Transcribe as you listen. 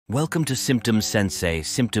Welcome to Symptom Sensei,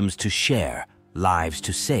 symptoms to share, lives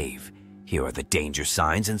to save. Here are the danger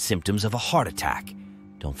signs and symptoms of a heart attack.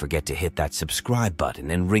 Don't forget to hit that subscribe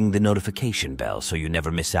button and ring the notification bell so you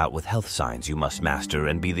never miss out with health signs you must master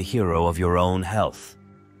and be the hero of your own health.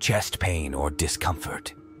 Chest pain or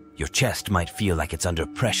discomfort. Your chest might feel like it's under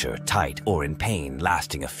pressure, tight, or in pain,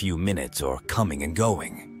 lasting a few minutes or coming and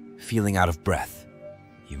going. Feeling out of breath.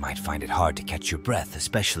 You might find it hard to catch your breath,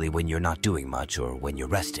 especially when you're not doing much or when you're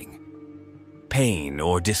resting. Pain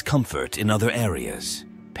or discomfort in other areas.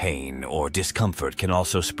 Pain or discomfort can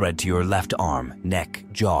also spread to your left arm, neck,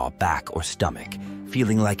 jaw, back, or stomach,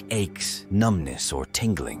 feeling like aches, numbness, or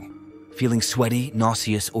tingling. Feeling sweaty,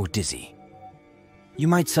 nauseous, or dizzy. You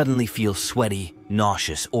might suddenly feel sweaty,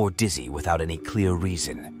 nauseous, or dizzy without any clear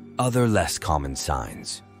reason. Other less common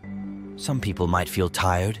signs. Some people might feel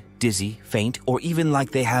tired, dizzy, faint, or even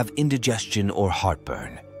like they have indigestion or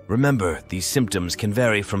heartburn. Remember, these symptoms can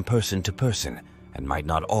vary from person to person and might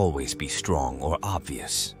not always be strong or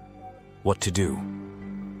obvious. What to do?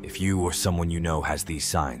 If you or someone you know has these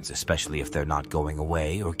signs, especially if they're not going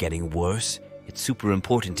away or getting worse, it's super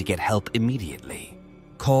important to get help immediately.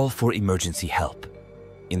 Call for emergency help.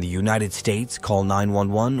 In the United States, call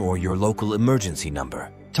 911 or your local emergency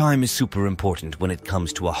number. Time is super important when it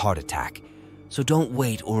comes to a heart attack, so don't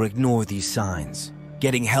wait or ignore these signs.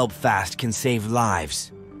 Getting help fast can save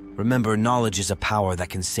lives. Remember, knowledge is a power that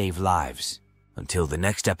can save lives. Until the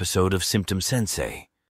next episode of Symptom Sensei.